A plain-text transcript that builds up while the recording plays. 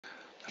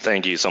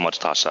Thank you so much,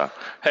 Tasha.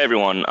 Hey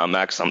everyone, I'm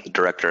Max. I'm the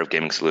director of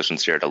gaming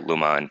solutions here at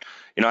Alooma,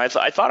 and I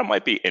thought it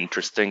might be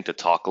interesting to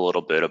talk a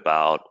little bit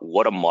about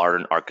what a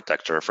modern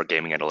architecture for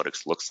gaming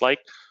analytics looks like.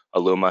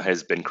 Alooma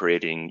has been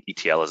creating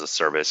ETL as a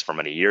service for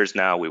many years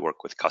now. We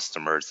work with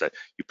customers that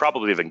you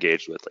probably have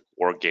engaged with, like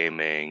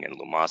Wargaming and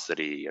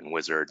Lumosity and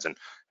Wizards, and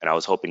I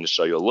was hoping to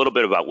show you a little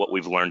bit about what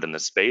we've learned in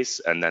this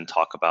space, and then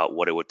talk about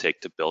what it would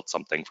take to build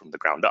something from the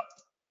ground up.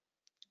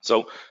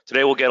 So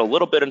today we'll get a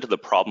little bit into the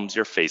problems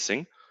you're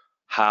facing,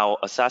 how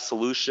a SaaS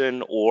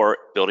solution or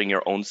building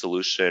your own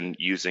solution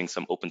using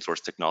some open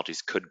source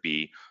technologies could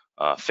be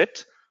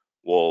fit.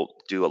 We'll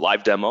do a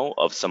live demo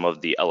of some of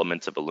the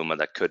elements of Alooma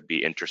that could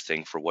be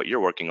interesting for what you're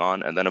working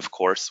on. And then, of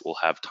course, we'll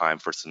have time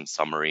for some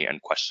summary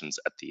and questions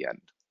at the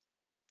end.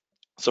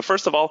 So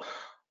first of all,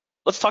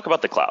 let's talk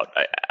about the cloud.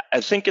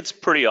 I think it's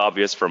pretty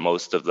obvious for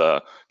most of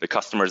the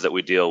customers that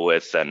we deal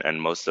with and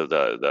most of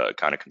the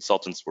kind of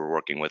consultants we're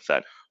working with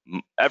that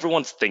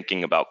everyone's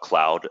thinking about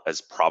cloud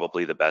as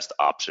probably the best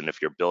option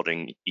if you're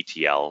building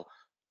ETL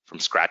from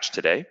scratch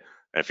today.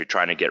 And if you're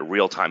trying to get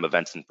real-time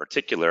events in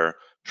particular,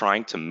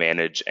 trying to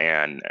manage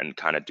and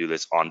kind of do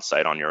this on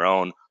site on your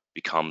own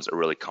becomes a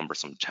really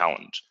cumbersome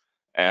challenge.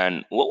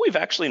 And what we've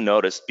actually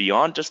noticed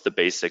beyond just the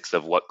basics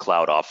of what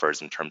cloud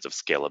offers in terms of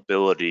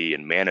scalability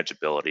and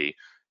manageability,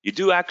 you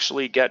do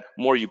actually get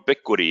more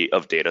ubiquity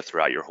of data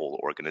throughout your whole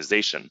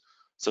organization.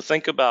 So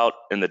think about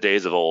in the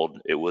days of old,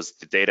 it was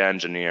the data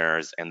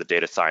engineers and the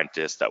data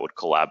scientists that would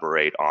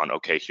collaborate on,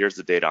 okay, here's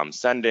the data I'm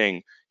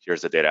sending,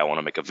 here's the data I want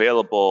to make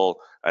available,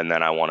 and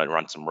then I want to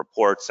run some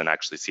reports and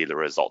actually see the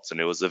results.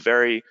 And it was a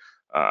very,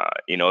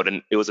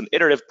 it was an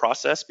iterative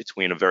process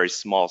between a very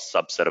small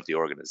subset of the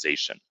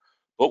organization.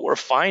 What we're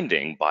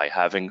finding by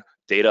having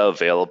data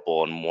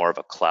available in more of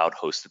a cloud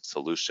hosted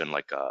solution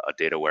like a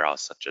data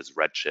warehouse such as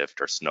Redshift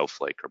or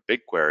Snowflake or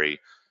BigQuery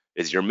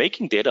is you're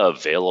making data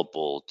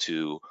available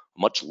to a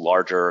much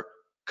larger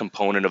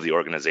component of the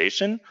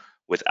organization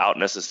without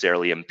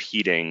necessarily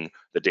impeding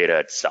the data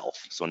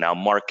itself. So now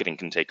marketing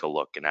can take a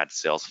look and add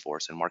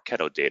Salesforce and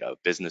Marketo data.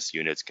 Business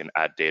units can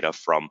add data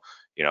from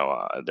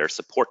their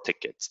support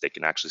tickets. They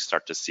can actually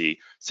start to see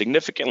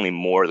significantly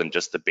more than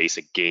just the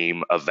basic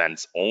game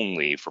events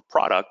only for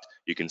product.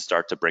 You can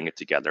start to bring it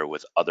together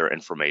with other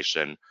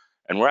information.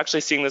 And we're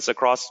actually seeing this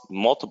across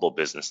multiple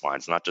business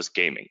lines, not just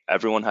gaming.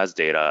 Everyone has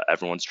data,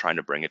 everyone's trying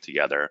to bring it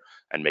together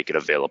and make it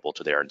available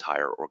to their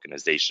entire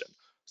organization.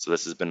 So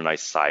this has been a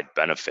nice side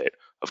benefit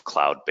of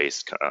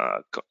cloud-based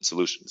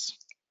solutions.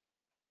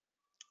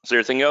 So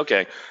you're thinking,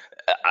 okay,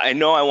 I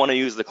know I want to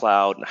use the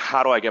cloud.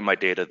 How do I get my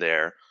data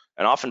there?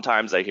 And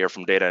oftentimes I hear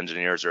from data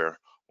engineers or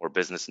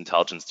business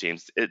intelligence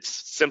teams, it's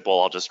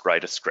simple. I'll just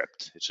write a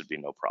script. It should be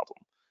no problem.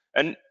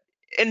 And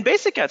in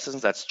basic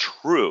essence, that's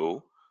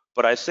true.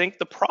 But I think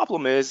the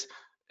problem is,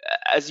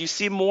 as you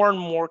see more and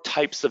more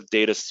types of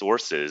data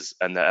sources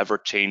and the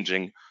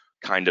ever-changing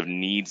kind of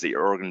needs that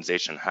your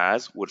organization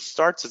has, what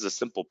starts as a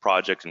simple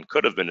project and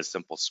could have been a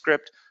simple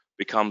script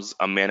becomes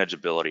a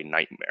manageability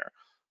nightmare.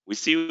 We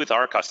see with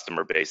our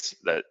customer base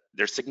that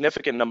there's a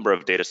significant number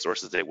of data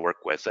sources they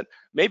work with, and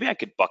maybe I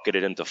could bucket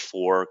it into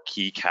four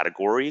key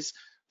categories: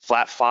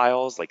 flat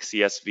files like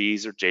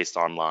CSVs or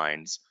JSON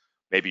lines.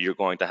 Maybe you're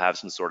going to have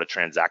some sort of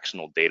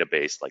transactional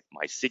database like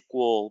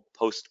MySQL,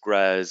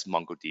 Postgres,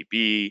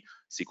 MongoDB,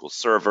 SQL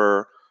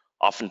Server.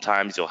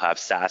 Oftentimes you'll have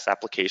SaaS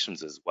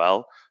applications as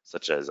well,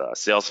 such as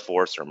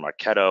Salesforce or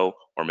Marketo,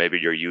 or maybe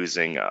you're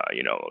using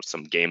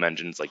some game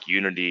engines like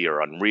Unity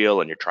or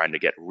Unreal and you're trying to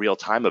get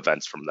real-time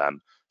events from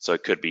them. So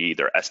it could be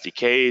either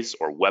SDKs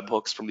or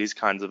webhooks from these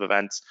kinds of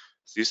events.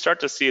 So you start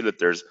to see that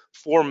there's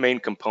four main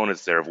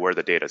components there of where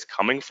the data is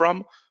coming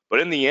from. But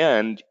in the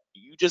end,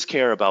 you just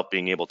care about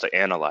being able to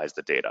analyze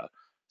the data.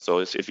 So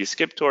if you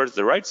skip towards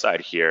the right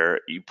side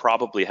here, you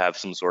probably have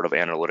some sort of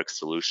analytics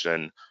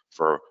solution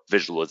for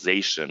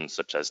visualization,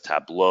 such as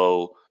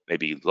Tableau,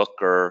 maybe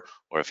Looker,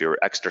 or if you're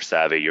extra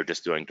savvy, you're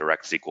just doing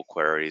direct SQL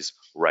queries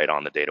right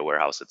on the data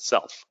warehouse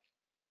itself.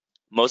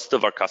 Most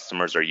of our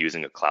customers are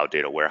using a cloud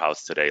data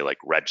warehouse today, like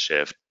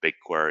Redshift,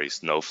 BigQuery,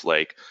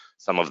 Snowflake.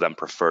 Some of them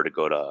prefer to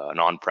go to an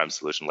on-prem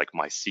solution like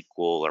MySQL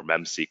or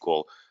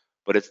MemSQL.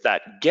 But it's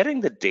that getting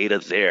the data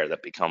there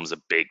that becomes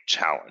a big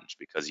challenge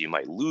because you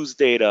might lose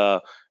data.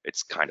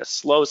 It's kind of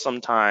slow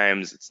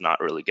sometimes. It's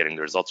not really getting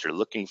the results you're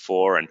looking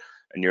for. And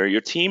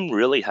your team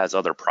really has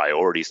other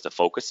priorities to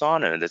focus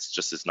on, and it's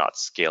just is not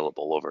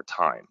scalable over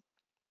time.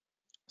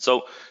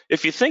 So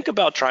if you think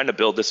about trying to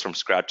build this from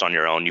scratch on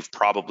your own, you've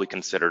probably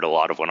considered a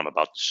lot of what I'm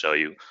about to show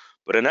you.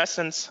 But in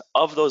essence,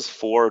 of those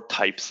four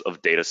types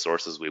of data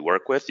sources we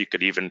work with, you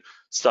could even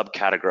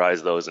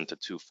subcategorize those into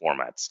two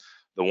formats.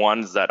 The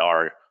ones that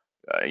are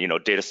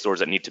data stores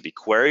that need to be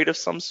queried of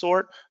some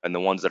sort, and the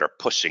ones that are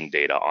pushing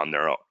data on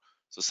their own.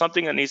 So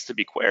something that needs to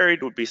be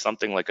queried would be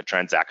something like a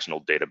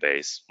transactional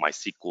database,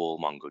 MySQL,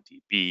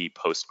 MongoDB,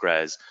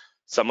 Postgres.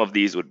 Some of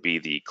these would be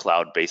the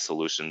cloud-based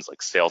solutions like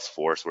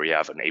Salesforce, where you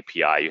have an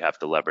API you have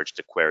to leverage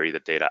to query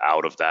the data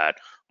out of that,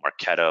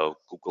 Marketo,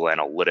 Google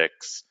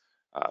Analytics,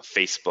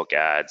 Facebook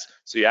ads.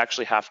 So you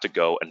actually have to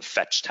go and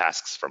fetch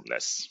tasks from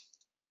this.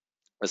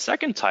 The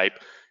second type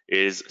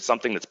is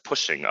something that's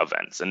pushing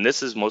events, and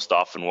this is most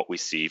often what we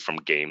see from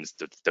games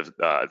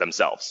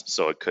themselves.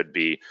 So it could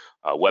be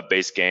a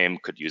web-based game,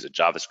 could use a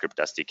JavaScript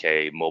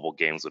SDK. Mobile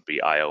games would be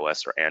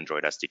iOS or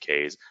Android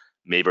SDKs.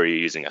 Maybe you're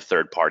using a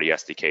third-party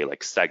SDK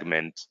like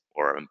Segment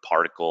or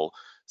Particle.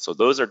 So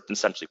those are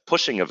essentially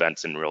pushing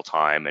events in real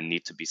time and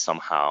need to be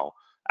somehow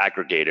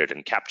aggregated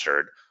and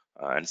captured.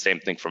 And same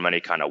thing from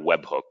any kind of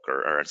webhook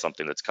or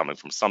something that's coming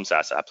from some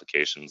SaaS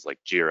applications like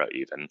Jira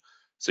even.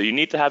 So you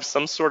need to have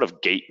some sort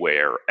of gateway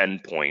or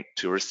endpoint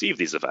to receive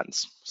these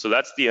events. So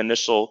that's the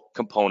initial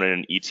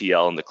component in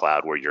ETL in the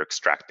cloud where you're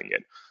extracting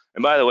it.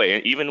 And by the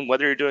way, even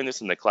whether you're doing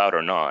this in the cloud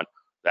or not,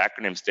 the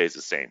acronym stays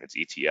the same. It's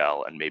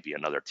ETL and maybe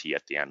another T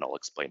at the end I'll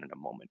explain in a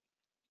moment.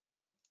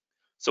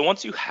 So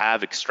once you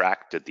have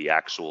extracted the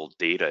actual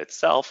data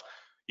itself,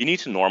 you need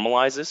to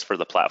normalize this for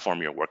the platform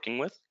you're working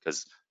with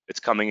because it's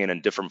coming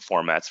in different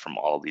formats from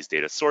all of these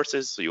data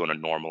sources. So you want to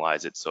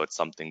normalize it so it's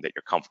something that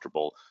you're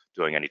comfortable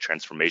doing any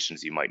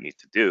transformations you might need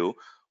to do,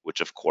 which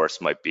of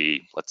course might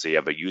be, let's say you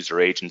have a user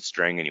agent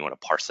string and you want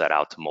to parse that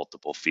out to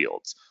multiple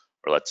fields.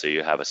 Or let's say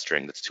you have a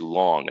string that's too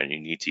long and you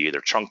need to either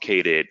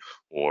truncate it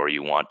or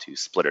you want to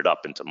split it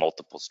up into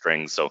multiple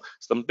strings. So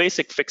some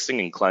basic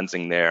fixing and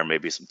cleansing there,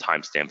 maybe some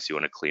timestamps you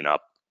want to clean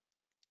up.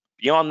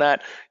 Beyond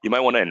that, you might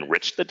want to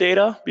enrich the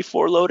data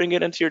before loading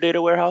it into your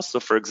data warehouse. So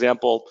for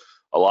example,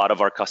 a lot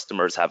of our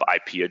customers have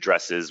IP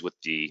addresses with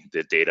the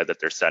data that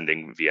they're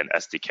sending via an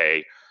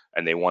SDK,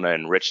 and they want to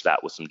enrich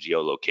that with some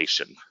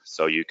geolocation.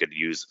 So you could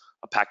use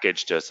a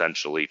package to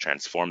essentially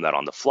transform that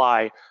on the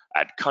fly,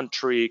 add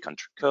country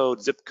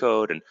code, zip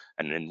code,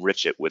 and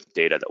enrich it with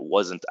data that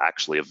wasn't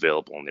actually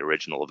available in the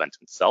original event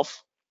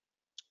itself.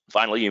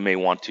 Finally, you may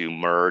want to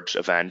merge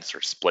events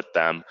or split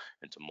them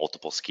into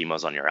multiple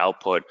schemas on your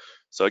output.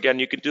 So again,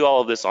 you can do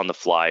all of this on the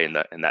fly in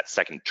that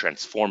second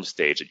transform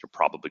stage that you're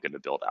probably going to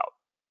build out.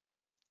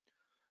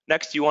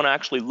 Next, you want to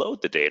actually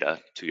load the data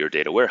to your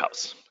data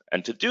warehouse.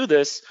 And to do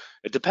this,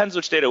 it depends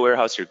which data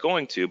warehouse you're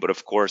going to, but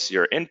of course,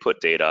 your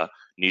input data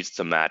needs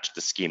to match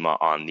the schema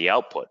on the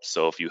output.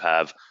 So if you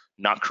have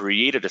not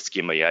created a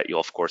schema yet, you'll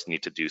of course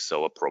need to do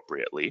so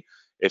appropriately.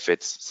 If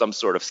it's some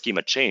sort of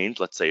schema change,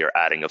 let's say you're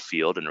adding a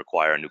field and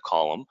require a new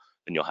column,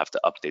 then you'll have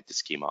to update the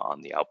schema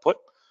on the output.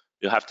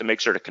 You'll have to make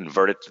sure to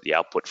convert it to the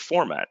output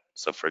format.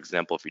 So for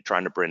example, if you're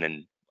trying to bring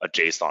in a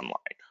JSON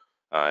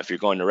line, if you're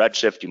going to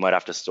Redshift, you might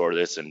have to store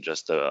this in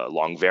just a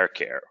long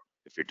varchar.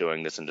 If you're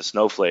doing this into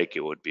Snowflake,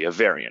 it would be a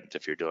variant.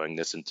 If you're doing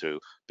this into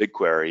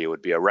BigQuery, it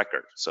would be a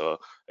record. So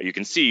you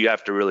can see you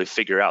have to really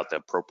figure out the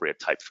appropriate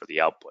type for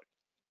the output.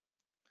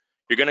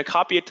 You're going to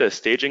copy it to a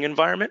staging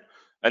environment.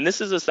 And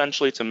this is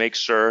essentially to make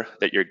sure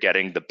that you're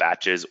getting the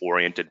batches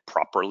oriented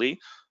properly.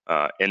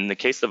 In the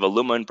case of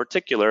Alooma in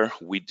particular,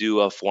 we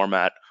do a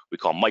format we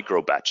call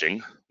micro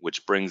batching,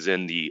 which brings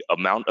in the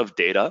amount of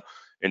data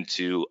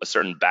into a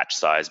certain batch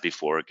size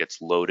before it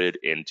gets loaded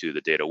into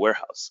the data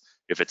warehouse.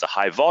 If it's a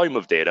high volume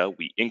of data,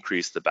 we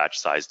increase the batch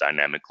size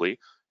dynamically.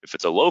 If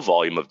it's a low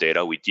volume of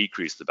data, we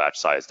decrease the batch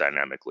size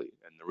dynamically.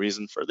 And the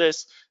reason for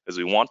this is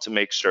we want to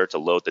make sure to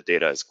load the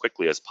data as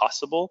quickly as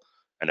possible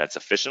and as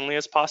efficiently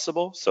as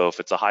possible. So if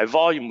it's a high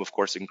volume, of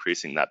course,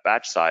 increasing that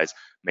batch size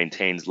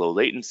maintains low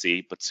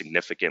latency, but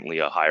significantly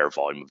a higher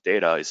volume of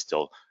data is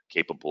still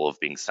capable of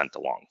being sent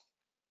along.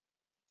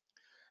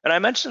 And I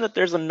mentioned that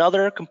there's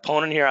another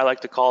component here I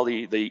like to call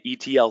the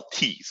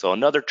ETLT, so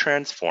another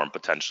transform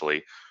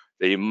potentially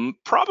that you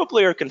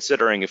probably are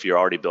considering if you're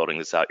already building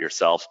this out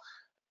yourself.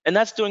 And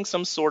that's doing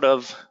some sort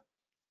of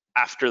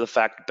after the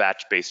fact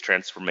batch-based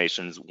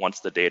transformations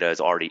once the data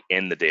is already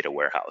in the data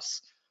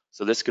warehouse.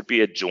 So this could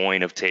be a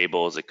join of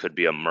tables, it could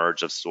be a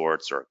merge of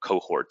sorts or a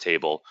cohort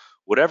table,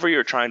 whatever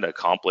you're trying to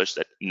accomplish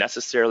that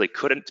necessarily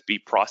couldn't be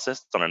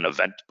processed on an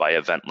event by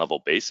event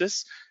level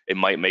basis. It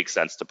might make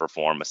sense to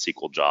perform a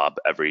SQL job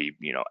every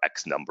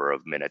X number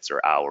of minutes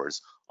or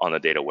hours on the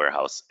data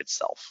warehouse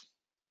itself.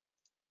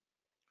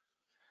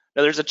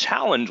 Now there's a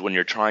challenge when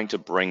you're trying to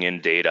bring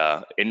in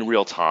data in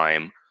real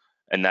time,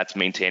 and that's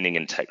maintaining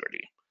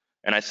integrity.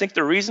 And I think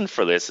the reason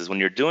for this is when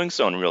you're doing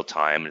so in real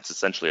time, it's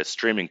essentially a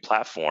streaming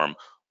platform.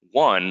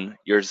 One,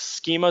 your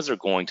schemas are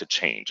going to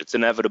change. It's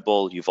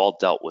inevitable. You've all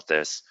dealt with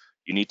this.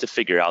 You need to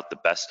figure out the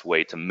best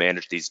way to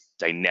manage these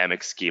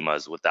dynamic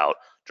schemas without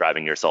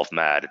driving yourself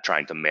mad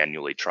trying to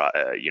manually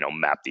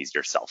map these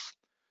yourself.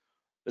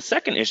 The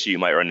second issue you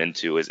might run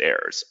into is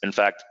errors. In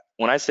fact,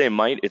 when I say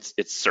might, it's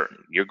certain.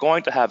 You're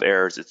going to have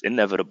errors. It's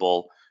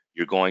inevitable.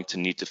 You're going to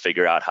need to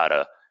figure out how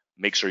to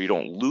make sure you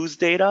don't lose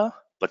data,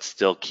 but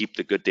still keep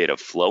the good data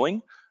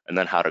flowing, and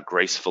then how to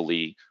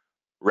gracefully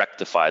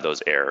rectify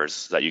those errors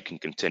so that you can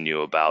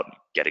continue about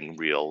getting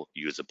real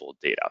usable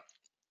data.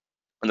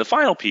 And the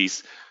final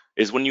piece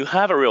is when you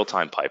have a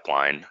real-time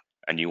pipeline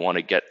and you want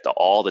to get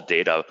all the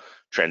data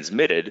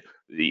transmitted,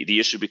 the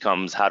issue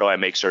becomes how do I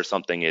make sure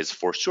something is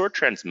for sure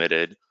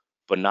transmitted,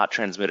 but not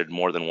transmitted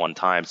more than one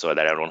time so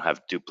that I don't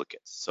have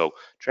duplicates. So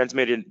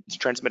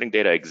transmitting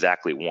data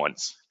exactly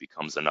once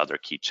becomes another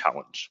key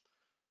challenge.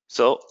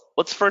 So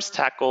let's first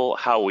tackle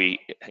how we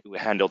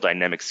handle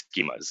dynamic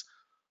schemas.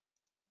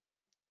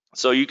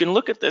 So you can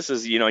look at this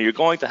as, you're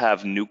going to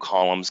have new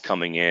columns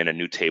coming in and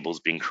new tables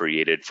being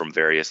created from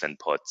various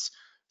inputs.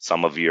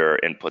 Some of your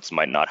inputs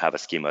might not have a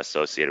schema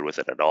associated with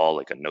it at all,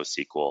 like a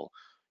NoSQL.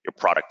 Your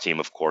product team,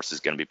 of course, is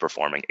going to be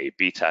performing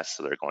A/B tests,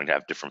 so they're going to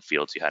have different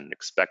fields you hadn't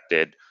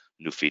expected,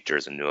 new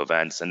features and new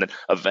events. And then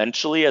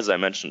eventually, as I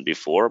mentioned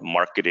before,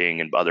 marketing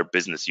and other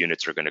business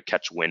units are going to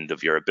catch wind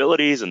of your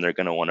abilities, and they're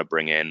going to want to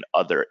bring in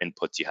other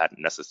inputs you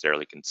hadn't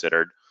necessarily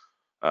considered.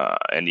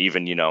 And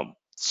even,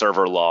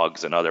 server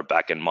logs and other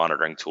backend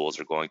monitoring tools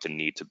are going to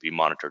need to be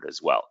monitored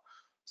as well.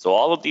 So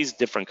all of these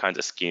different kinds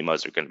of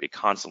schemas are going to be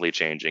constantly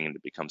changing, and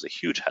it becomes a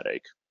huge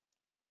headache.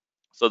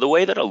 So the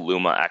way that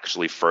Alooma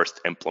actually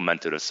first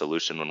implemented a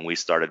solution when we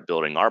started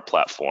building our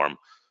platform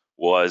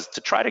was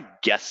to try to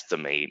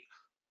guesstimate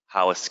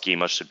how a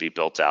schema should be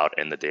built out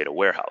in the data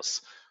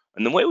warehouse.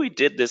 And the way we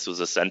did this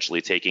was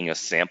essentially taking a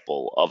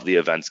sample of the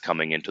events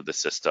coming into the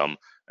system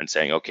and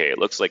saying, okay, it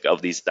looks like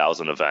of these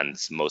 1,000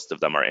 events, most of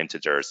them are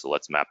integers, so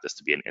let's map this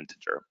to be an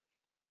integer.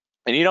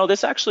 And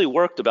this actually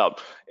worked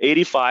about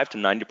 85 to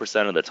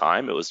 90% of the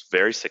time. It was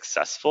very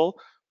successful.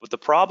 But the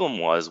problem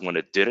was when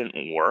it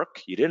didn't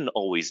work, you didn't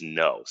always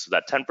know. So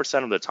that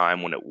 10% of the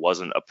time when it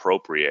wasn't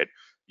appropriate,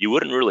 you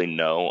wouldn't really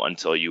know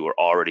until you were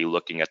already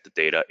looking at the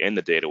data in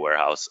the data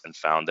warehouse and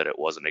found that it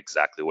wasn't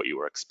exactly what you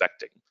were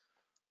expecting.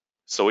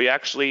 So we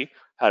actually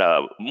had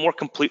a more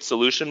complete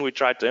solution we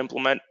tried to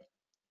implement,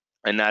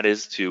 and that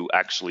is to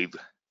actually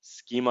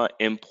schema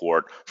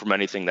import from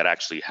anything that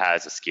actually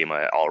has a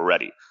schema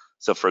already.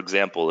 So for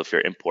example, if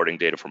you're importing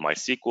data from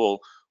MySQL,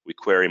 we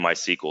query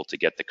MySQL to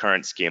get the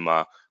current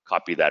schema,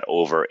 copy that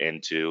over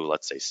into,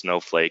 let's say,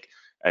 Snowflake,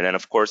 and then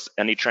of course,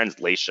 any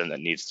translation that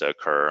needs to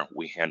occur,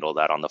 we handle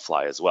that on the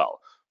fly as well.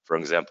 For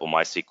example,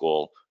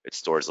 MySQL, it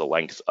stores the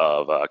length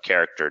of a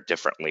character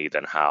differently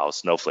than how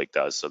Snowflake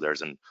does. So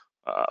there's an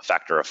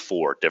factor of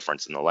 4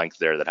 difference in the length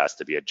there that has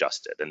to be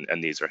adjusted.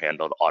 And these are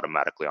handled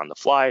automatically on the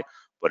fly,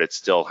 but it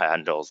still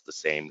handles the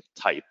same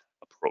type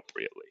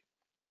appropriately.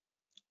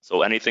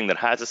 So anything that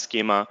has a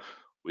schema,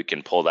 we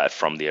can pull that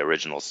from the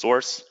original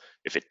source.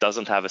 If it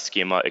doesn't have a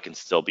schema, it can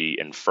still be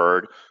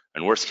inferred.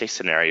 And worst case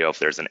scenario, if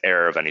there's an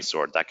error of any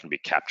sort, that can be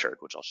captured,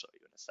 which I'll show you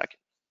in a second.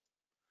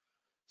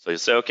 So you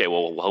say, okay,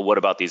 well, what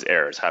about these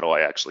errors? How do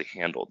I actually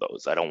handle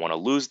those? I don't want to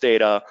lose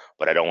data,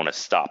 but I don't want to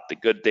stop the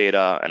good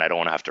data, and I don't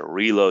want to have to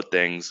reload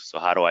things. So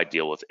how do I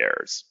deal with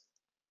errors?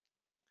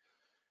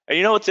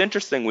 And what's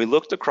interesting? We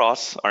looked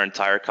across our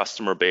entire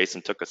customer base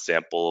and took a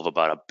sample of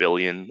about 1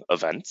 billion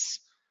events.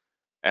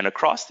 And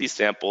across these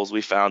samples,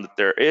 we found that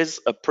there is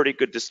a pretty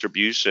good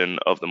distribution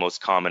of the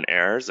most common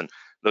errors. And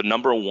the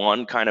number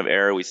one kind of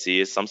error we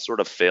see is some sort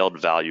of failed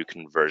value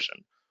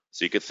conversion.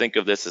 So you could think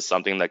of this as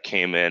something that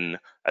came in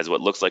as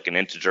what looks like an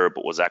integer,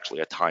 but was actually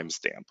a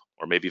timestamp.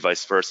 Or maybe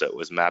vice versa, it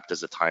was mapped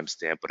as a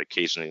timestamp, but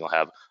occasionally you'll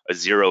have a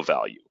 0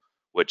 value,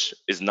 which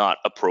is not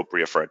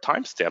appropriate for a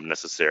timestamp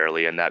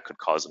necessarily, and that could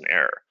cause an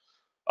error.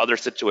 Other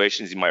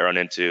situations you might run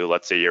into,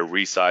 let's say you're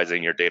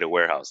resizing your data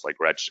warehouse like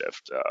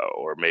Redshift,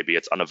 or maybe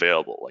it's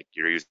unavailable, like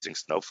you're using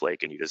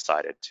Snowflake and you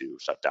decided to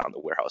shut down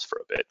the warehouse for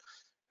a bit.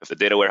 If the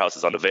data warehouse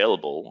is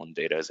unavailable and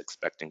data is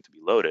expecting to be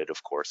loaded,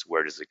 of course,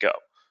 where does it go,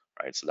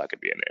 right? So that could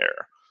be an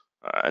error.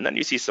 And then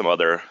you see some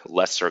other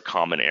lesser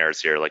common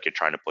errors here, like you're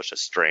trying to push a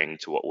string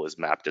to what was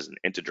mapped as an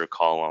integer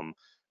column.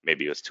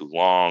 Maybe it was too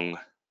long,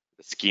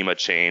 the schema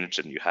changed,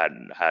 and you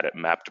hadn't had it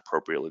mapped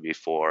appropriately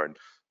before. And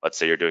let's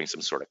say you're doing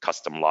some sort of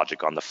custom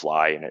logic on the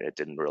fly and it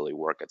didn't really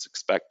work as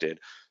expected.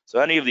 So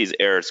any of these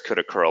errors could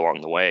occur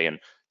along the way. And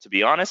to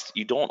be honest,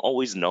 you don't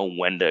always know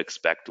when to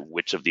expect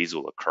which of these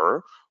will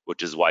occur,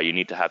 which is why you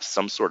need to have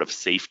some sort of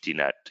safety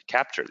net to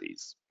capture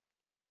these.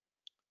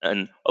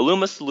 And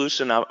Alooma's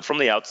solution from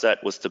the outset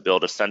was to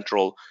build a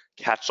central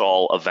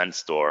catch-all event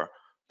store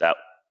that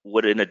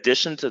would, in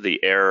addition to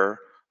the error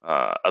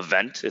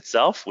event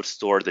itself, would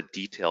store the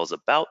details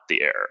about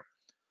the error.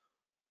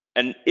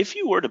 And if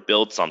you were to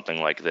build something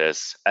like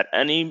this at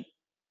any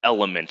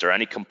element or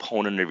any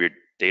component of your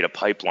data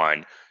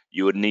pipeline,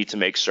 you would need to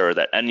make sure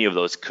that any of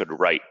those could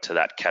write to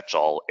that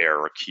catch-all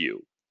error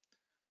queue.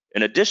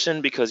 In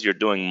addition, because you're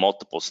doing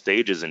multiple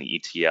stages in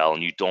ETL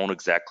and you don't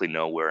exactly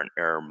know where an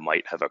error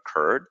might have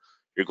occurred,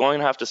 you're going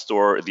to have to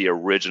store the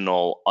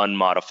original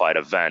unmodified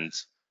event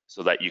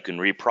so that you can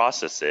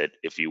reprocess it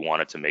if you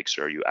wanted to make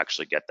sure you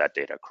actually get that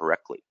data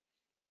correctly.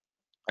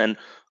 And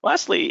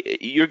lastly,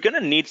 you're going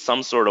to need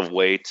some sort of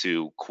way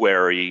to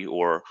query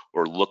or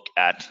look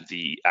at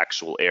the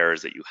actual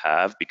errors that you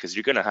have, because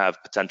you're going to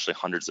have potentially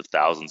hundreds of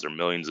thousands or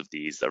millions of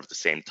these that are of the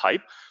same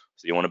type.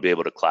 So you want to be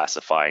able to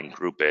classify and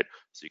group it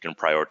so you can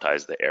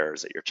prioritize the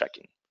errors that you're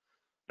checking.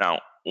 Now,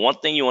 one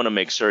thing you want to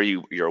make sure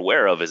you're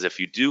aware of is if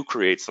you do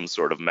create some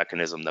sort of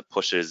mechanism that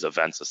pushes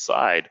events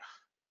aside,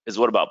 is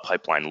what about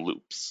pipeline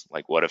loops?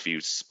 Like what if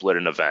you split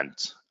an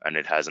event and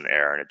it has an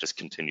error and it just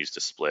continues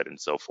to split and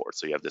so forth?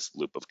 So you have this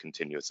loop of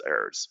continuous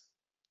errors.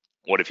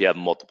 What if you have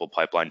multiple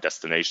pipeline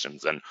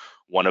destinations and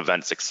one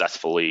event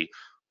successfully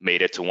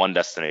made it to one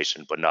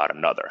destination but not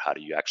another? How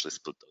do you actually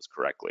split those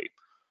correctly?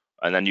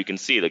 And then you can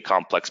see the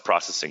complex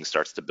processing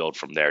starts to build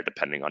from there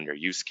depending on your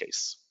use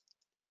case.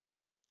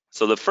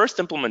 So the first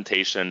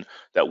implementation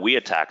that we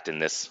attacked in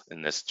this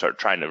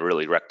trying to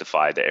really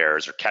rectify the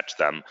errors or catch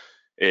them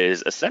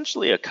is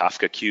essentially a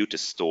Kafka queue to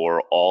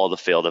store all the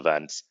failed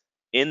events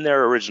in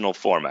their original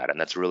format, and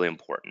that's really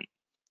important.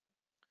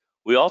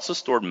 We also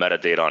stored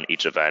metadata on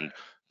each event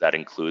that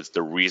includes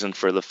the reason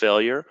for the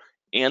failure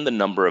and the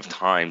number of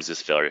times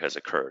this failure has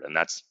occurred, and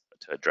that's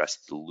to address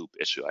the loop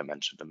issue I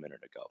mentioned a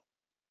minute ago.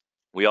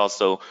 We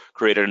also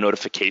created a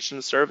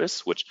notification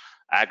service which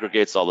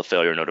aggregates all the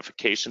failure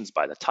notifications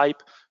by the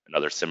type and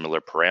other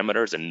similar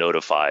parameters and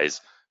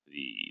notifies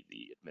the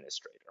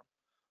administrator.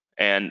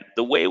 And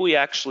the way we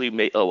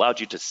actually allowed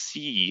you to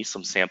see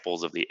some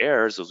samples of the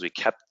errors was we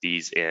kept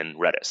these in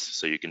Redis.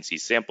 So you can see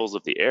samples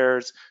of the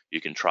errors.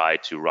 You can try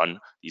to run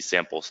these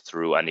samples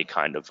through any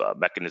kind of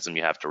mechanism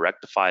you have to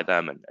rectify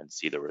them and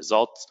see the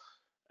results.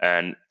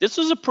 And this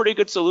was a pretty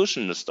good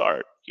solution to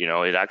start.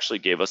 It actually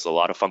gave us a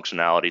lot of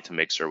functionality to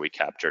make sure we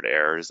captured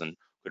errors and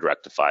could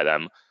rectify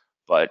them.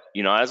 But,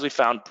 as we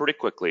found pretty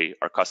quickly,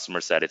 our customer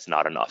said it's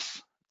not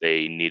enough.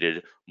 They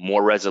needed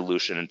more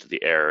resolution into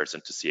the errors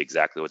and to see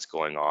exactly what's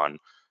going on.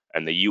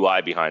 And the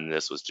UI behind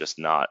this was just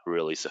not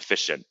really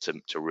sufficient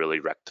to really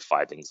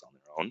rectify things on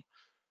their own.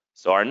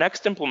 So our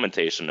next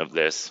implementation of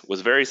this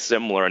was very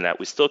similar in that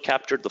we still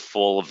captured the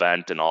full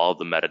event and all of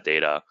the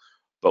metadata,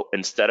 but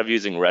instead of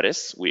using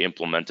Redis, we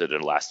implemented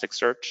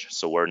Elasticsearch.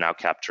 So we're now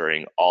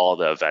capturing all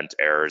the event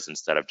errors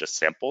instead of just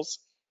samples.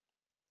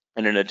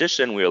 And in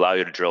addition, we allow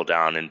you to drill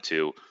down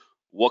into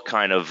what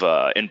kind of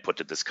input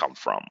did this come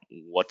from?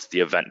 What's the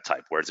event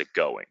type? Where's it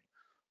going?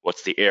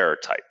 What's the error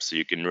type? So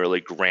you can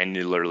really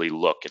granularly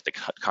look at the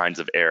kinds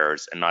of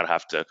errors and not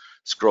have to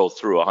scroll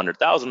through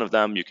 100,000 of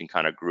them. You can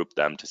kind of group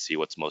them to see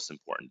what's most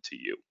important to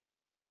you.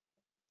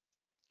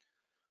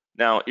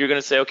 Now, you're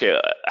going to say, okay,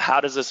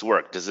 how does this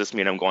work? Does this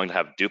mean I'm going to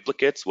have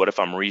duplicates? What if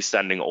I'm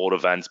resending old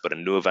events, but a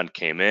new event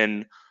came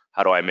in?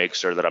 How do I make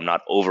sure that I'm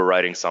not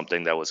overwriting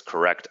something that was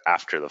correct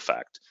after the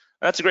fact?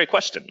 And that's a great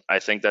question. I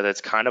think that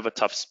it's kind of a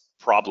tough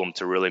problem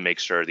to really make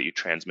sure that you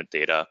transmit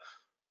data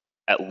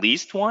at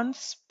least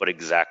once, but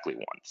exactly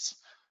once.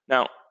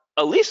 Now,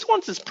 at least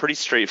once is pretty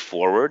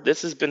straightforward.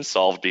 This has been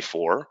solved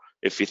before.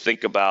 If you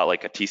think about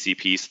like a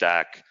TCP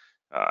stack,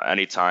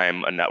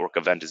 anytime a network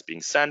event is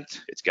being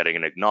sent, it's getting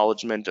an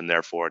acknowledgement and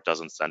therefore it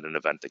doesn't send an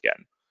event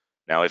again.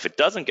 Now, if it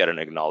doesn't get an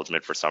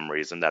acknowledgement for some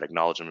reason, that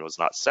acknowledgement was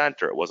not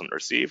sent or it wasn't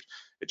received,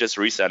 it just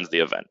resends the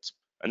event.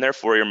 And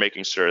therefore, you're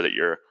making sure that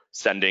you're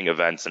sending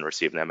events and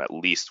receiving them at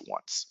least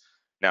once.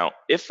 Now,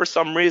 if for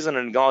some reason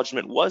an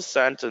acknowledgement was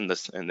sent and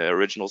the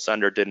original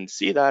sender didn't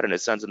see that and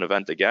it sends an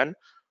event again,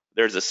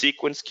 there's a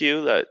sequence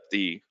queue that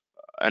the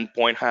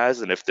endpoint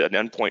has, and if the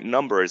endpoint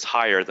number is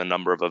higher than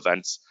number of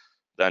events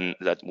than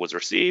that was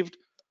received,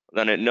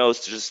 then it knows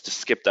to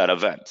skip that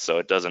event. So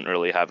it doesn't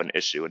really have an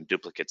issue in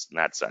duplicates in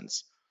that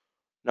sense.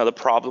 Now, the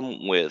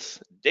problem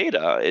with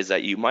data is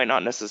that you might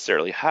not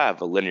necessarily have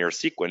a linear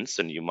sequence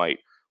and you might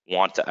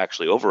want to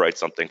actually overwrite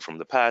something from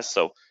the past.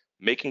 So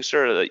making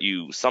sure that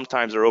you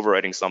sometimes are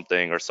overwriting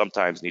something or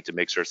sometimes need to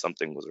make sure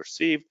something was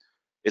received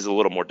is a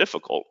little more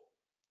difficult.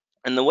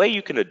 And the way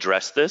you can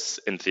address this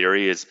in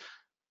theory is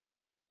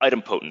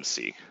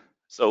idempotency.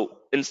 So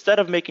instead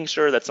of making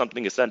sure that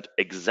something is sent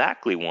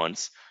exactly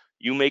once,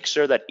 you make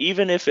sure that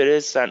even if it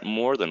is sent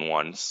more than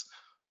once,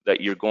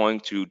 that you're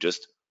going to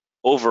just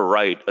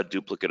overwrite a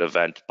duplicate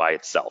event by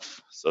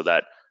itself so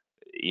that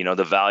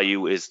the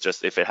value is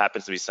just, if it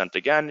happens to be sent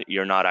again,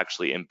 you're not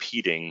actually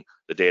impeding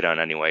the data in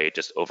any way, it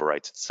just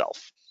overwrites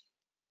itself.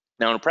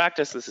 Now in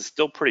practice, this is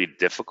still pretty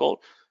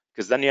difficult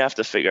because then you have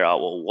to figure out,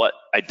 well, what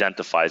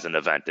identifies an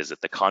event? Is it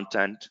the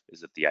content?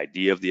 Is it the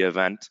ID of the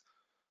event?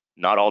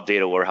 Not all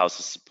data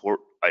warehouses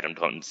support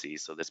idempotency,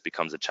 so this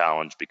becomes a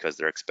challenge because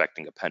they're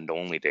expecting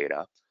append-only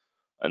data.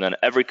 And then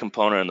every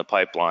component in the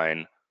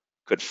pipeline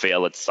could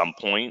fail at some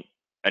point,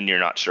 and you're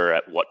not sure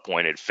at what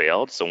point it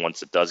failed. So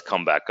once it does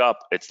come back up,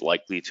 it's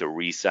likely to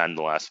resend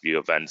the last few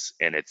events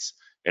in its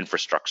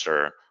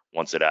infrastructure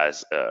once it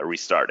has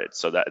restarted.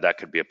 So that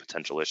could be a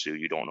potential issue.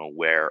 You don't know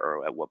where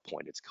or at what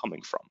point it's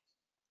coming from.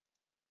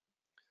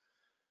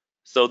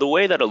 So the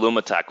way that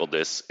Alooma tackled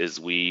this is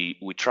we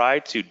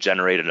tried to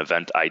generate an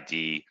event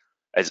ID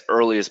as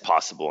early as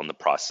possible in the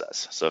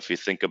process. So if you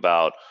think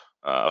about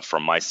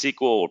from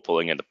MySQL, we're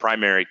pulling in the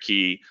primary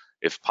key.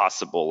 If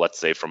possible, let's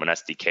say from an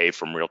SDK,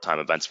 from real-time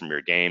events from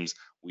your games,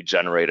 we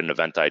generate an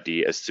event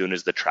ID as soon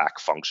as the track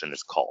function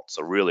is called.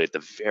 So really at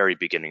the very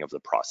beginning of the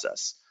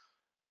process.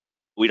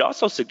 We'd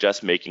also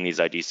suggest making these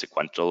IDs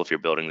sequential if you're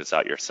building this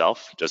out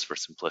yourself, just for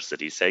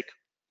simplicity's sake.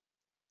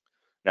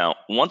 Now,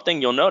 one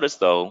thing you'll notice,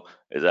 though,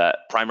 is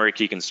that primary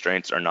key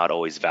constraints are not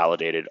always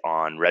validated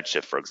on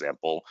Redshift, for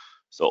example.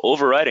 So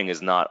overwriting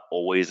is not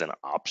always an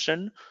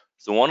option.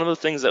 So one of the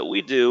things that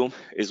we do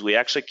is we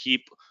actually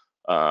keep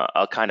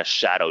a kind of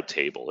shadow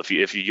table.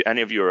 If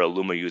any of you are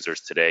Alooma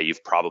users today,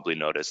 you've probably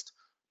noticed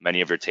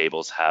many of your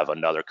tables have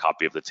another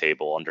copy of the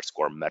table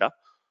 _meta.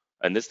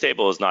 And this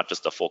table is not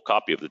just a full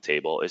copy of the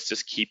table, it's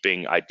just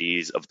keeping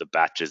IDs of the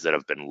batches that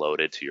have been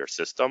loaded to your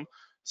system.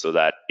 so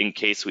that in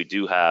case we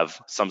do have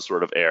some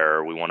sort of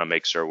error, we want to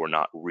make sure we're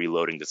not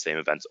reloading the same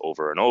events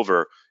over and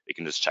over. It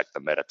can just check the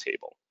meta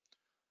table.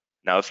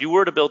 Now, if you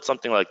were to build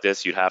something like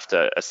this, you'd have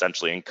to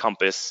essentially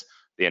encompass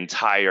the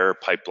entire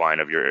pipeline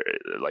of your,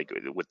 like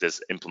with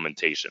this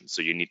implementation.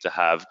 So you need to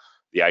have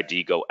the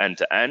ID go end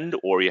to end,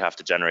 or you have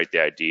to generate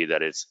the ID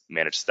that is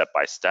managed step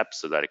by step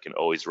so that it can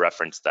always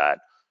reference that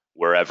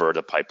wherever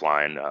the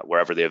pipeline,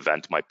 wherever the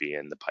event might be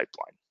in the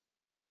pipeline.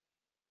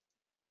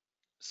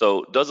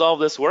 So does all of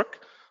this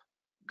work?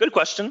 Good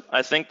question.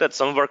 I think that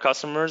some of our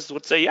customers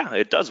would say, yeah,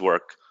 it does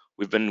work.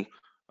 We've been,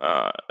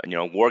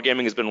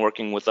 Wargaming has been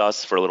working with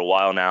us for a little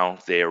while now.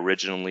 They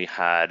originally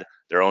had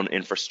their own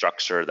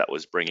infrastructure that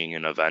was bringing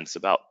in events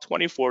about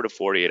 24 to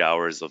 48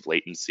 hours of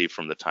latency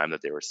from the time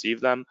that they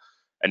received them.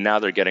 And now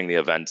they're getting the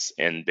events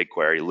in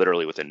BigQuery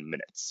literally within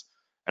minutes.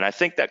 And I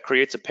think that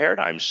creates a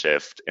paradigm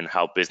shift in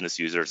how business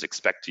users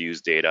expect to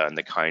use data and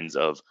the kinds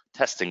of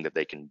testing that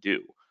they can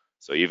do.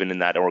 So even in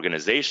that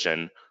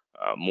organization,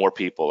 more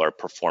people are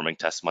performing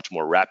tests much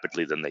more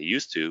rapidly than they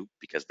used to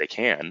because they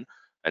can,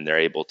 and they're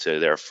able to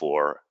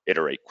therefore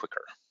iterate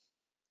quicker.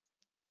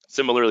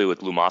 Similarly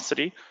with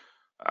Lumosity,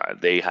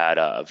 they had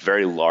a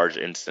very large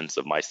instance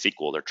of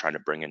MySQL they're trying to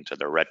bring into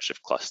their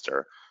Redshift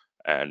cluster,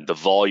 and the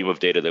volume of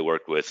data they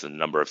worked with and the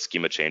number of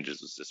schema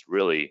changes was just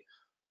really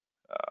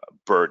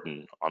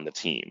burden on the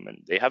team. And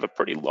they have a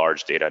pretty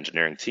large data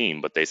engineering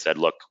team, but they said,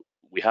 look,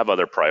 we have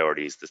other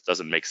priorities. This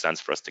doesn't make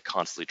sense for us to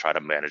constantly try to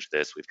manage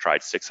this. We've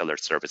tried 6 other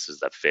services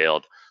that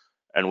failed.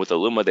 And with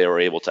Alooma, they were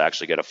able to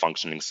actually get a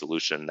functioning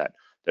solution that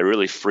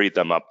really freed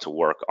them up to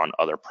work on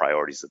other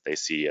priorities that they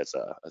see as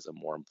a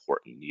more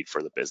important need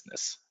for the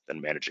business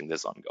than managing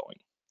this ongoing.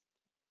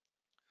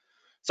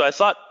 So I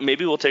thought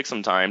maybe we'll take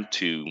some time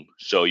to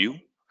show you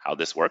how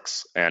this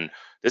works. And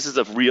this is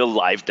a real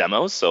live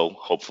demo, so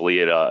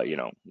hopefully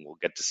we'll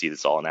get to see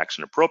this all in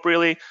action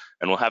appropriately,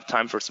 and we'll have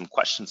time for some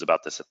questions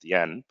about this at the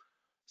end.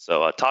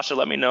 So Tasha,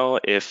 let me know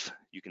if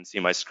you can see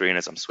my screen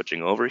as I'm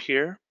switching over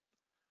here.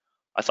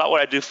 I thought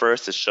what I'd do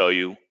first is show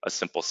you a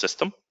simple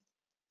system.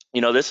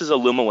 This is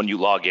Alooma. When you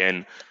log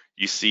in,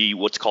 you see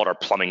what's called our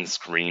plumbing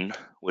screen,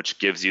 which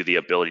gives you the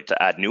ability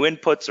to add new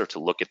inputs or to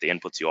look at the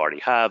inputs you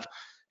already have.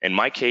 In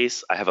my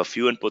case, I have a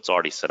few inputs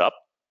already set up.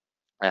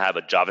 I have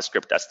a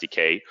JavaScript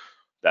SDK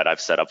that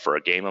I've set up for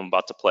a game I'm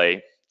about to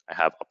play. I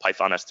have a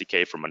Python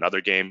SDK from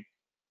another game,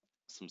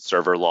 some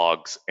server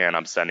logs, and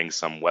I'm sending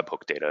some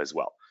webhook data as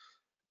well.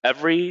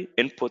 Every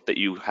input that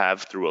you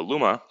have through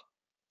Alooma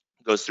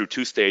goes through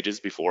 2 stages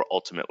before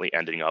ultimately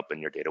ending up in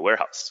your data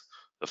warehouse.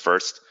 The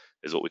first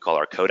is what we call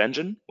our code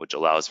engine, which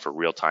allows for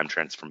real-time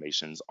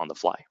transformations on the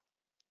fly.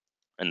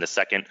 And the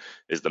second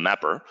is the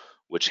mapper,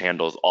 which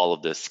handles all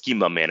of the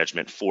schema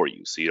management for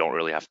you, so you don't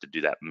really have to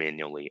do that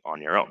manually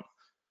on your own.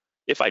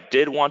 If I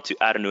did want to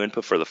add a new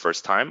input for the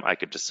first time, I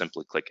could just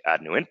simply click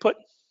Add New Input,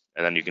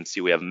 and then you can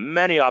see we have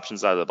many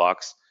options out of the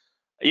box.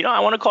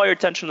 I want to call your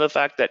attention to the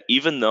fact that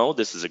even though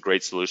this is a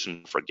great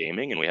solution for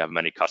gaming and we have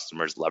many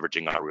customers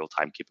leveraging our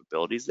real-time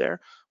capabilities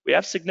there, we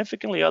have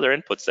significantly other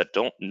inputs that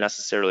don't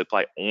necessarily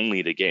apply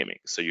only to gaming.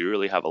 So you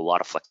really have a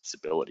lot of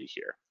flexibility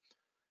here.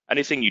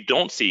 Anything you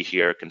don't see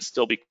here can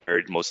still be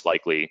queried most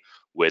likely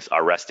with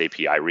our REST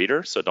API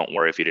reader, so don't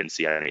worry if you didn't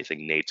see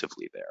anything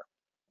natively there.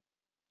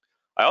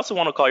 I also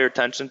want to call your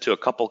attention to a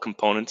couple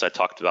components I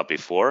talked about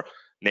before,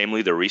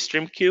 namely the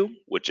restream queue,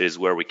 which is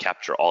where we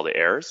capture all the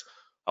errors.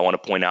 I want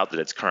to point out that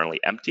it's currently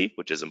empty,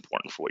 which is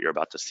important for what you're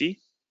about to see.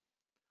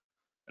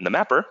 And the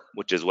mapper,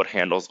 which is what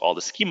handles all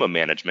the schema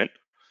management.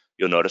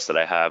 You'll notice that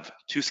I have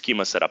 2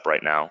 schemas set up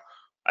right now.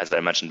 As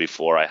I mentioned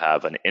before, I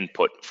have an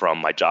input from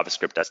my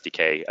JavaScript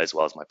SDK as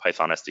well as my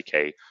Python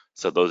SDK.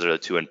 So those are the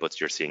 2 inputs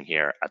you're seeing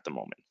here at the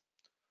moment.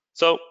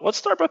 So let's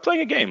start by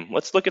playing a game.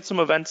 Let's look at some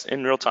events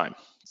in real time.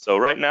 So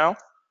right now, I'm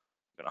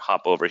going to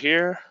hop over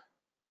here.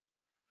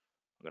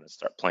 I'm going to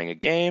start playing a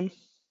game.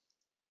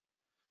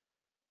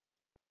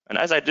 And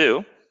as I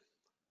do,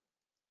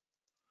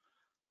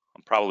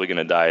 I'm probably going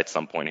to die at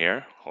some point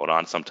here. Hold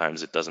on,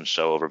 sometimes it doesn't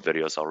show over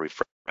video, so I'll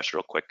refresh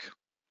real quick.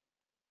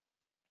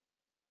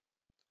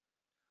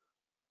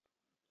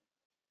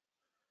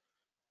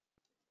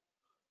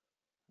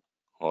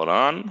 Hold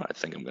on, I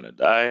think I'm going to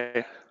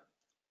die.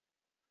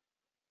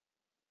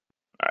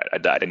 All right, I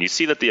died. And you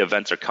see that the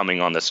events are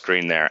coming on the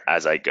screen there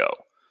as I go.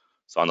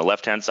 So on the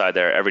left-hand side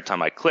there, every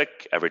time I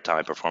click, every time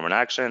I perform an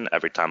action,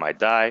 every time I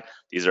die,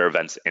 these are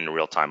events in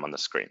real time on the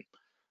screen. And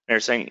you're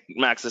saying,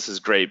 Max, this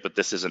is great, but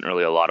this isn't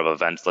really a lot of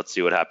events. Let's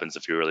see what happens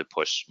if you really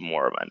push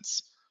more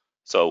events.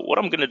 So what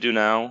I'm going to do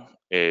now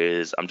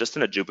is I'm just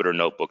in a Jupyter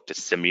notebook to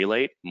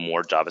simulate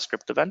more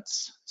JavaScript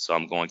events. So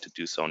I'm going to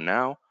do so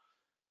now.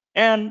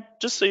 And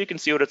just so you can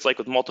see what it's like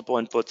with multiple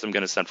inputs, I'm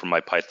going to send from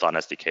my Python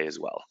SDK as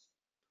well.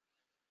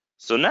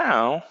 So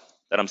now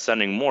that I'm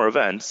sending more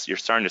events, you're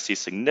starting to see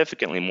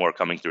significantly more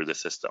coming through the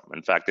system.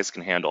 In fact, this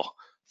can handle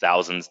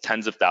thousands,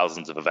 tens of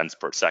thousands of events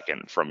per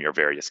second from your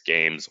various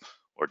games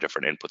or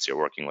different inputs you're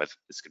working with.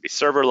 This could be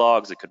server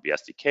logs, it could be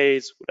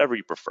SDKs, whatever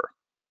you prefer.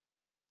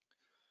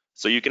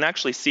 So you can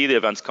actually see the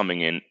events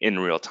coming in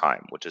real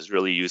time, which is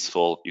really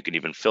useful. You can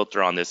even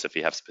filter on this if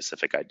you have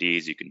specific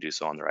IDs. You can do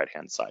so on the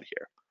right-hand side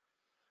here.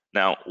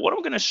 Now, what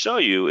I'm going to show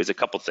you is a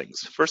couple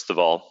things. First of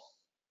all,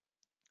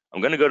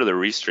 I'm going to go to the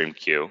restream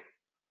queue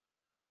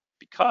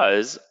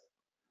because,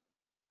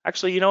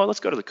 actually, you know what?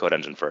 Let's go to the code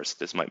engine first.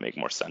 This might make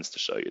more sense to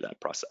show you that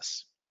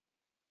process.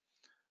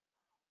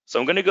 So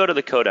I'm going to go to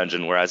the code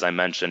engine where, as I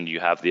mentioned, you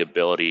have the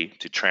ability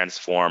to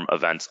transform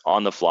events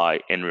on the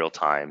fly in real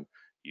time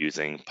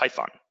using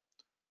Python.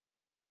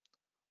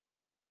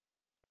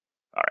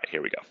 All right,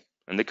 here we go.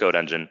 In the code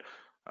engine,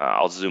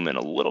 I'll zoom in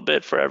a little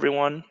bit for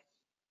everyone.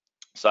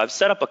 So I've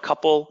set up a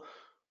couple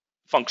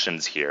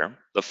functions here.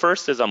 The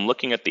first is I'm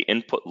looking at the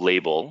input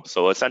label.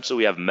 So essentially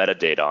we have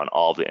metadata on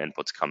all the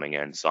inputs coming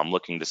in. So I'm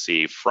looking to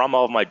see from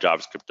all of my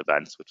JavaScript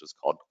events, which is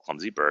called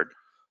clumsy bird,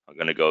 I'm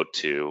going to go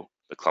to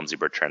the clumsy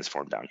bird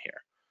transform down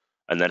here.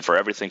 And then for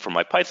everything from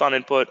my Python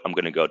input, I'm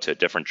going to go to a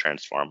different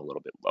transform a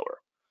little bit lower.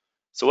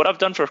 So what I've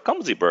done for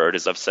clumsy bird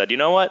is I've said, you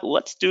know what,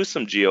 let's do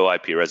some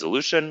geo-IP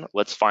resolution.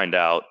 Let's find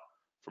out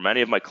from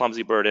any of my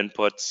clumsy bird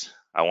inputs,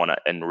 I want to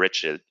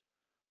enrich it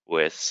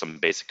with some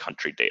basic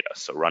country data.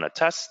 So run a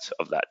test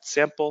of that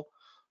sample.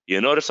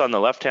 You'll notice on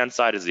the left-hand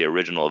side is the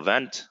original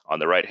event. On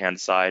the right-hand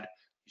side,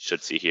 you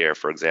should see here,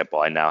 for example,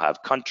 I now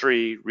have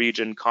country,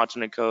 region,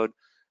 continent code.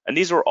 And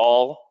these were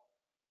all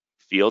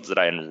fields that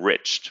I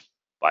enriched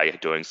by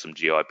doing some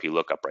geo-IP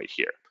lookup right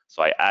here.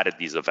 So I added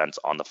these events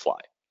on the fly.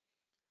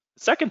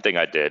 The second thing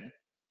I did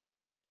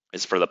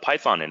is for the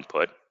Python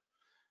input.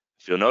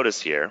 If you'll notice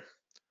here,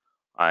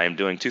 I'm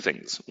doing two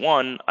things.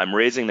 One, I'm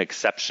raising an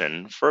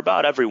exception for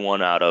about every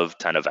 1 out of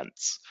 10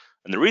 events.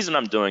 And the reason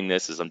I'm doing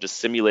this is I'm just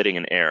simulating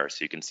an error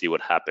so you can see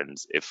what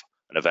happens if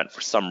an event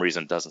for some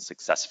reason doesn't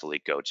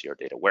successfully go to your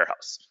data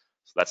warehouse.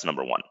 So that's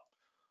number one.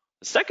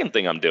 The second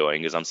thing I'm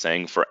doing is I'm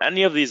saying for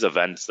any of these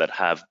events that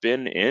have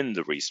been in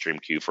the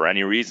restream queue for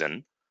any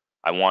reason,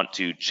 I want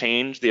to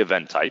change the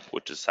event type,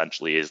 which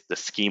essentially is the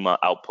schema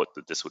output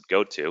that this would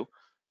go to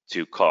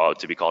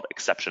be called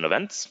exception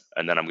events,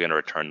 and then I'm going to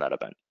return that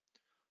event.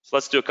 So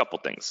let's do a couple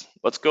things.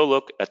 Let's go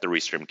look at the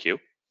restream queue,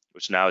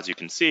 which now, as you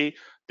can see,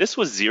 this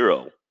was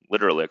 0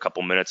 literally a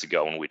couple minutes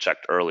ago when we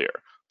checked earlier.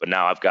 But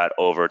now I've got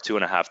over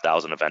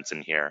 2,500 events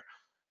in here.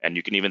 And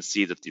you can even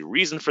see that the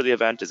reason for the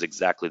event is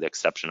exactly the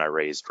exception I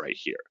raised right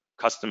here.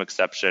 Custom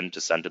exception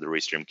to send to the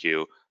restream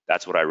queue.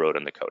 That's what I wrote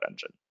in the code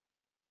engine.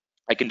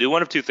 I can do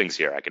one of two things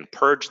here. I can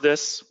purge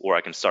this, or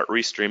I can start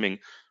restreaming.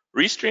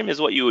 Restream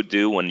is what you would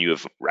do when you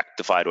have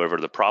rectified whatever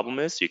the problem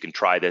is. So you can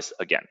try this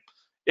again.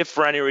 If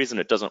for any reason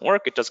it doesn't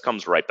work, it just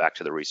comes right back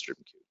to the restream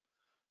queue.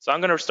 So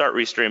I'm going to start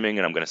restreaming,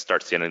 and I'm going to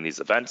start sending these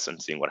events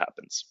and seeing what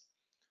happens.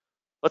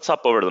 Let's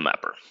hop over to the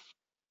mapper.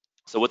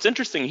 So what's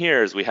interesting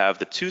here is we have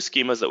the two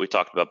schemas that we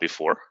talked about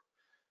before,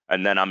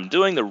 and then I'm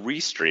doing the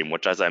restream,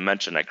 which, as I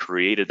mentioned, I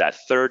created that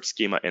third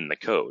schema in the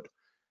code.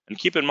 And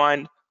keep in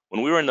mind,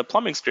 when we were in the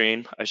plumbing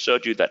screen, I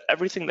showed you that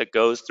everything that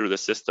goes through the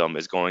system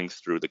is going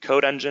through the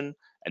code engine,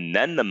 and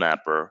then the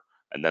mapper,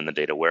 and then the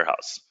data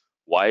warehouse.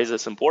 Why is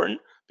this important?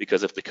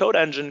 Because if the code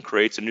engine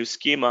creates a new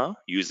schema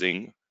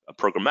using a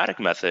programmatic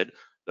method,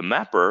 the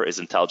mapper is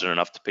intelligent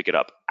enough to pick it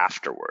up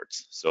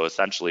afterwards. So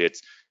essentially,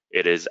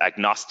 it is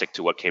agnostic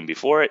to what came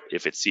before it.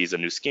 If it sees a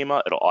new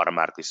schema, it'll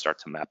automatically start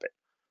to map it.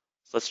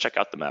 So let's check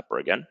out the mapper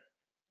again.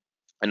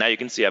 And now you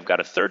can see I've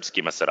got a third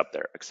schema set up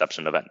there,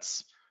 exception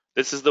events.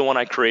 This is the one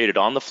I created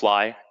on the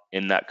fly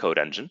in that code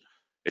engine.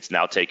 It's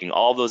now taking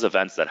all those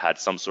events that had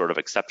some sort of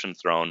exception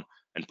thrown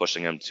and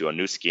pushing them to a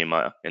new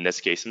schema, in this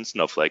case in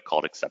Snowflake,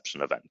 called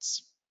exception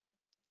events.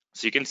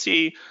 So you can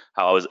see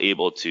how I was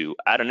able to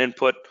add an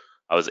input.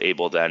 I was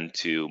able then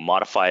to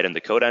modify it in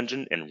the code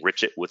engine,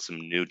 enrich it with some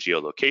new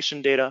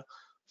geolocation data.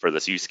 For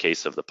this use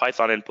case of the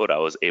Python input, I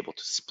was able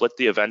to split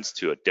the events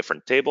to a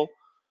different table,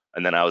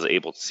 and then I was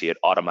able to see it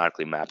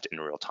automatically mapped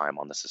in real time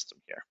on the system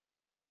here.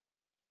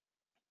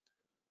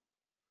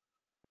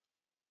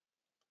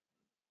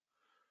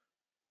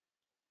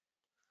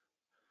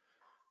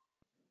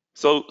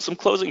 So some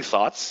closing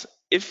thoughts.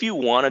 If you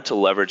wanted to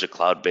leverage a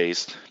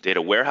cloud-based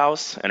data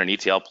warehouse and an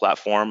ETL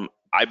platform,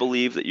 I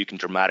believe that you can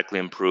dramatically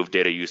improve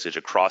data usage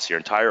across your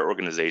entire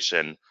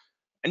organization,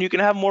 and you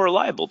can have more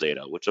reliable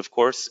data, which of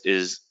course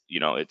is,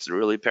 it's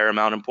really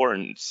paramount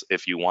importance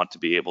if you want to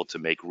be able to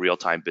make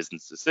real-time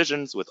business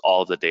decisions with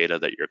all of the data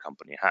that your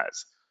company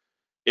has.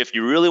 If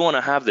you really want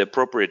to have the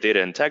appropriate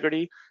data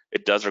integrity,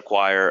 it does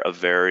require a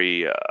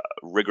very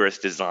rigorous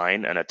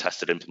design and a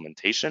tested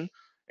implementation.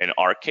 In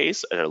our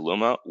case at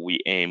Alooma, we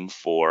aim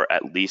for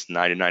at least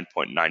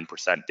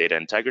 99.9% data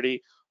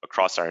integrity.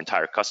 Across our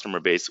entire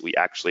customer base, we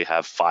actually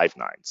have 5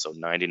 nines, so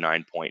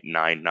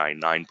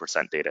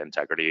 99.999% data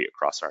integrity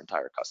across our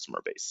entire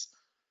customer base.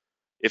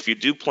 If you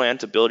do plan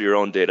to build your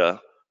own data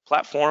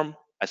platform,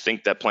 I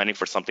think that planning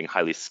for something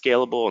highly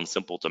scalable and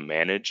simple to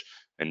manage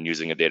and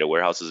using a data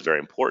warehouse is very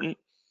important.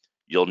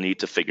 You'll need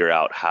to figure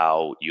out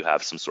how you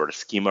have some sort of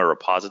schema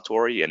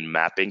repository and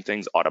mapping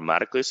things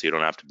automatically so you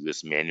don't have to do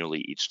this manually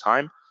each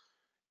time.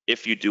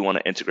 If you do want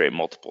to integrate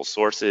multiple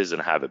sources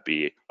and have it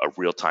be a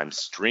real-time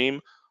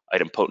stream,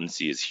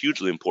 Idempotency is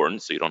hugely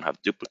important so you don't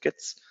have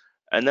duplicates.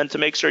 And then to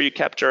make sure you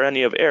capture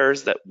any of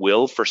errors that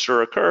will for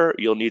sure occur,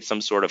 you'll need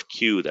some sort of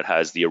queue that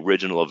has the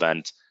original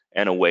event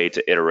and a way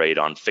to iterate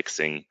on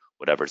fixing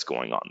whatever's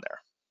going on there.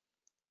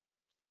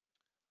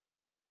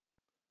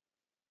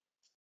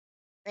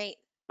 Great.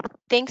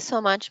 Thanks so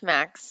much,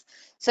 Max.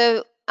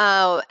 So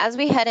as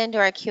we head into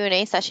our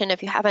Q&A session,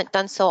 if you haven't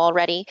done so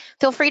already,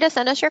 feel free to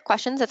send us your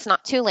questions. It's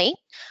not too late.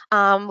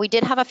 We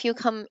did have a few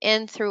come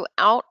in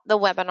throughout the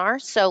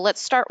webinar, so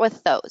let's start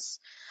with those.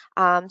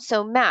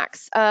 So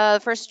Max,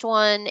 first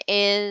one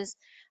is,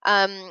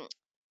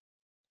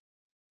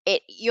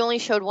 you only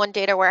showed one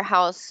data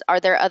warehouse.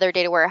 Are there other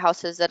data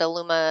warehouses that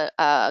Alooma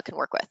can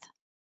work with?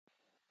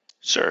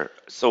 Sure.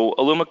 So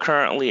Alooma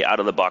currently out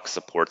of the box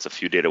supports a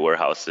few data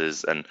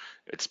warehouses, and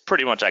it's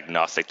pretty much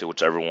agnostic to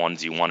whichever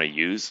ones you want to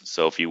use.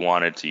 So if you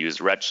wanted to use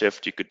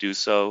Redshift, you could do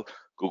so,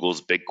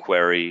 Google's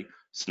BigQuery,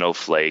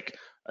 Snowflake,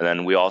 and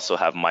then we also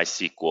have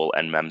MySQL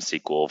and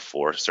MemSQL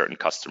for certain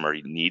customer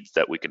needs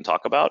that we can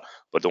talk about.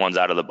 But the ones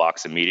out of the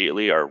box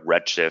immediately are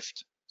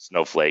Redshift,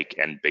 Snowflake,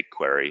 and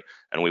BigQuery,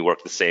 and we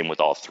work the same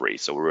with all three.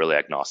 So we're really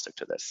agnostic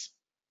to this.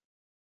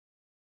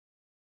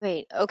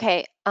 Great.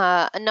 Okay.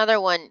 Another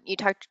one, you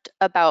talked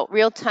about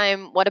real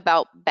time. What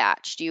about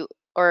batch?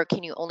 Or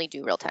can you only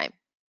do real time?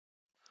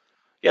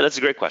 Yeah, that's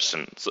a great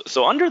question.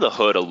 So under the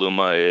hood,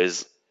 Alooma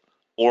is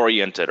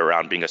oriented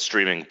around being a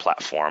streaming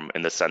platform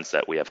in the sense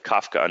that we have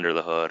Kafka under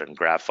the hood and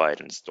Graphite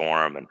and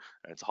Storm, and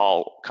it's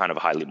all kind of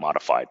highly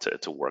modified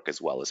to work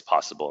as well as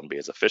possible and be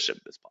as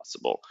efficient as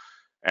possible.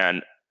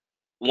 And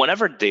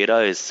whenever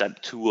data is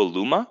sent to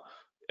Alooma,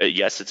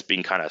 yes, it's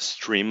being kind of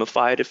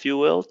streamified, if you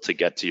will, to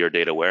get to your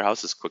data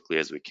warehouse as quickly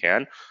as we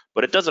can.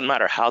 But it doesn't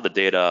matter how the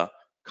data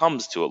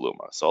comes to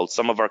Alooma. So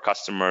some of our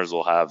customers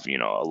will have,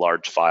 a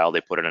large file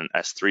they put in an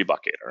S3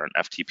 bucket or an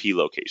FTP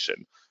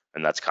location,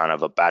 and that's kind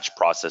of a batch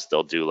process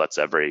they'll do. Let's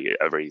every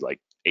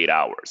like 8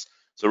 hours.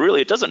 So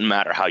really, it doesn't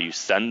matter how you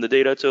send the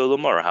data to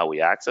Alooma or how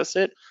we access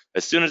it.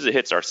 As soon as it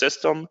hits our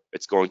system,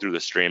 it's going through the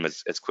stream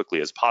as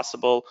quickly as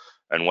possible.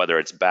 And whether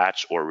it's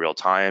batch or real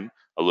time,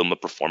 Alooma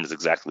performs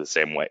exactly the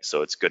same way.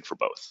 So it's good for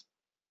both.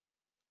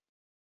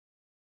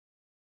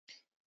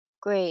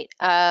 Great.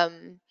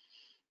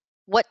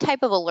 What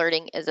type of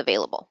alerting is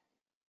available?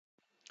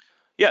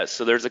 Yeah,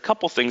 so there's a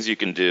couple things you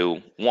can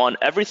do. One,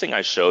 everything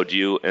I showed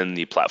you in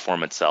the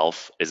platform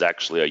itself is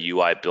actually a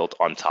UI built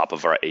on top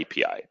of our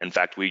API. In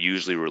fact, we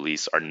usually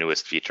release our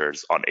newest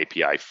features on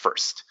API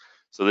first.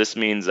 So this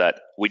means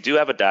that we do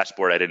have a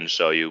dashboard I didn't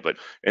show you, but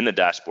in the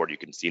dashboard, you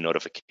can see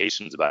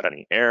notifications about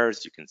any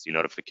errors. You can see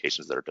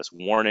notifications that are just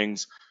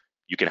warnings.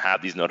 You can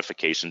have these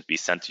notifications be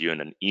sent to you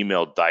in an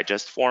email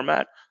digest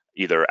format,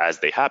 either as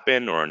they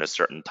happen or in a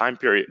certain time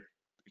period,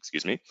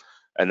 excuse me.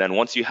 And then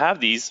once you have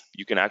these,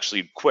 you can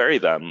actually query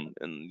them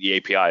in the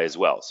API as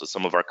well. So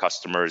some of our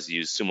customers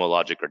use Sumo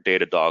Logic or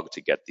Datadog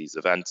to get these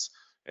events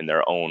in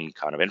their own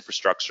kind of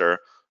infrastructure.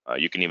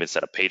 You can even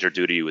set a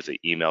PagerDuty with the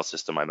email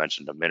system I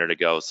mentioned a minute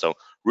ago. So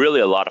really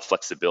a lot of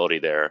flexibility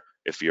there.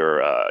 If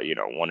you're,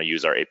 want to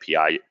use our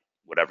API,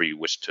 whatever you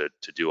wish to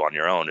do on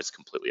your own is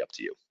completely up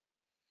to you.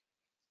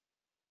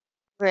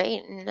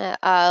 Great.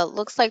 And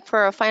looks like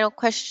for a final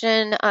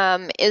question,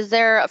 is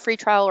there a free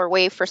trial or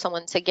way for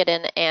someone to get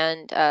in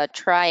and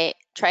try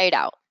it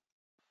out?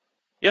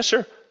 Yeah,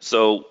 sure.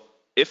 So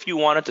if you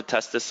wanted to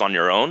test this on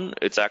your own,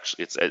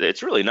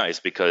 it's really nice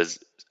because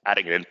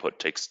adding an input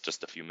takes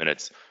just a few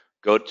minutes.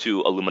 Go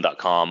to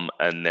Alooma.com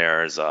and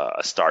there's a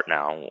start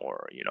now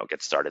or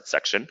get started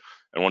section.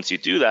 And once you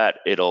do that,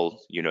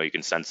 you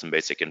can send some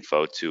basic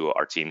info to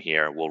our team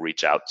here. We'll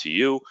reach out to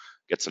you,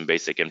 get some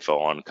basic info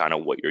on kind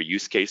of what your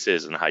use case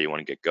is and how you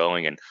want to get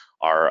going. And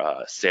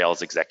our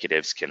sales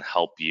executives can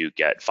help you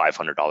get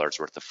 $500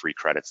 worth of free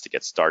credits to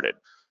get started.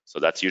 So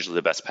that's usually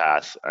the best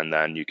path, and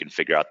then you can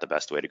figure out the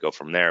best way to go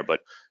from there.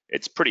 But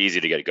it's pretty easy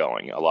to get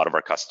going. A lot of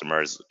our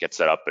customers get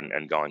set up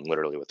and going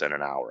literally within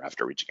an hour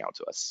after reaching out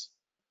to us.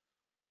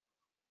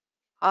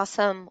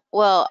 Awesome.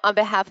 Well, on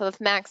behalf of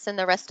Max and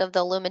the rest of the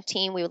Alooma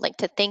team, we would like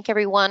to thank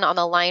everyone on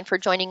the line for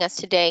joining us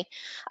today.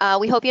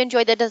 We hope you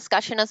enjoyed the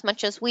discussion as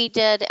much as we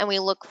did, and we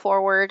look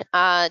forward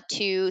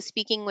to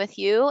speaking with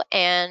you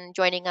and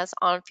joining us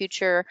on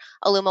future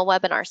Alooma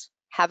webinars.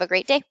 Have a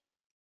great day.